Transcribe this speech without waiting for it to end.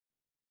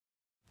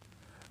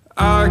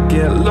I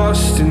get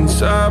lost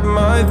inside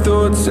my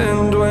thoughts,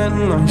 and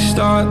when I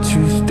start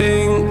to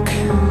think,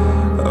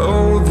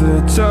 oh,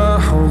 the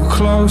whole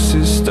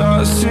closest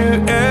starts to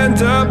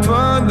end up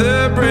on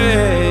the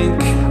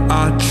brink.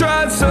 I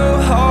tried so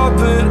hard,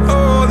 but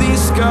all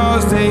these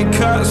scars, they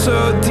cut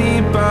so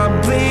deep I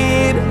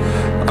bleed.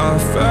 I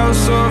fell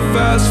so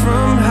fast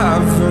from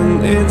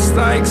heaven, it's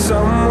like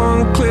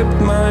someone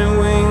clipped my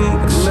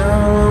wings.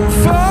 Now I'm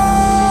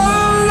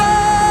falling,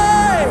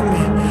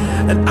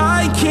 and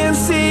I can't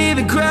see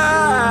the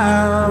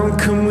ground.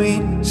 Can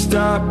we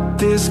stop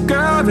this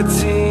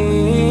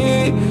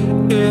gravity?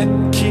 It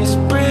keeps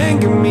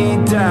bringing me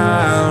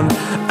down.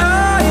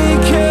 I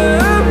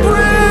can't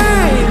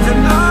breathe,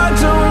 and I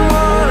don't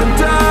wanna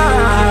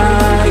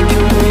die.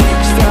 Can we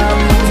stop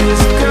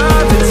this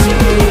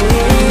gravity?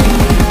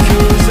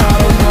 'Cause I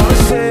don't wanna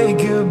say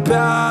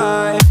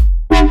goodbye.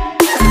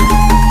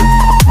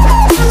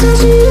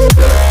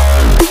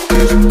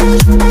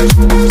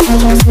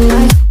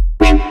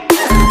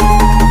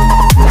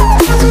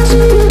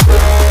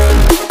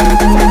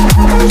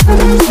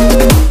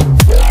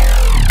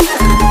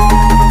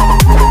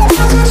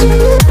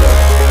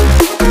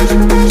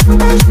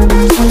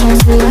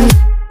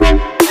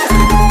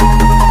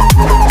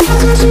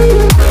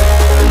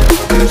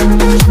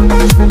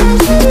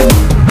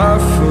 I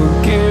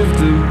forgive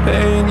the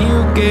pain you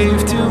gave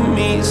to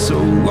me so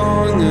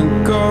long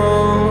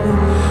ago.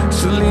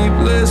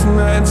 Sleepless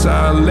nights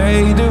I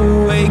laid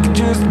awake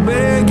just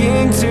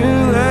begging to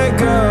let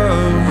go.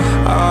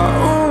 I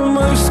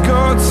almost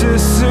got to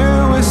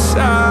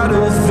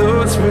suicidal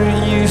thoughts,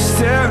 but you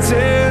stepped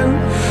in.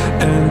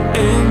 An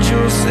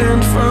angel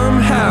sent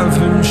from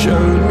heaven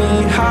showed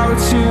me how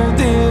to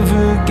live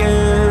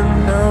again.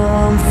 Now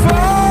I'm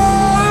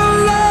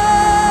falling,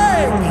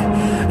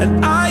 and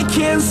I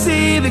can't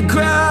see the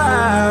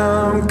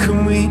ground.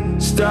 Can we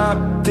stop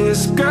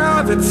this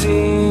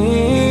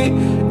gravity?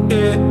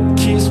 It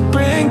keeps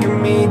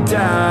bringing me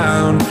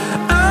down.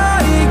 I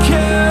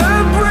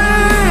can't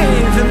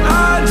breathe, and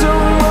I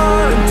don't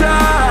wanna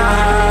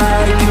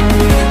die. Can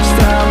we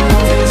stop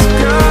this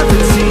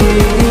gravity?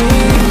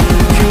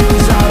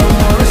 'Cause I don't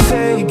wanna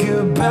say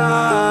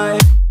goodbye.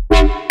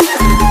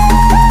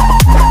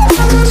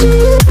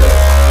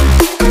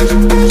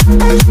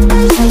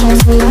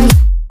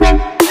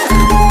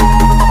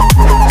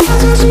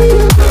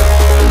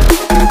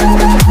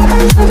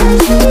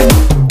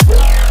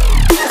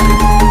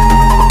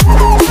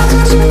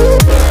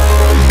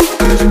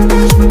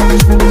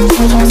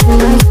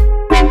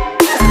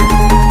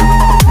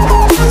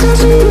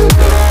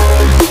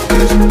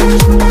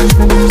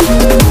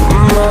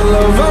 My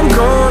love, I'm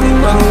gone,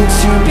 I need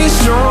to be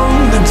strong.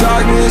 The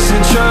darkness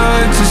had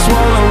tried to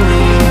swallow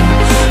me.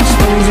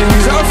 Some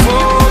days I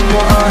fall,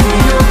 but I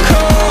hear your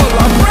call.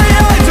 I pray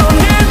I don't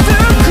hit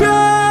the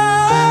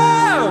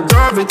ground.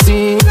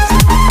 Gravity.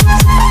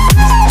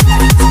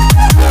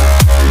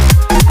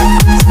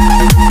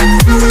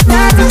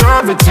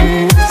 Gravity.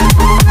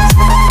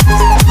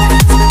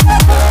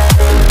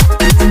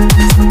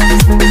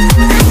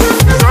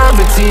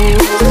 Gravity.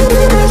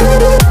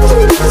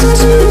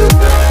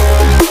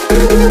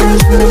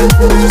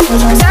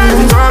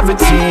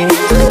 Gravity.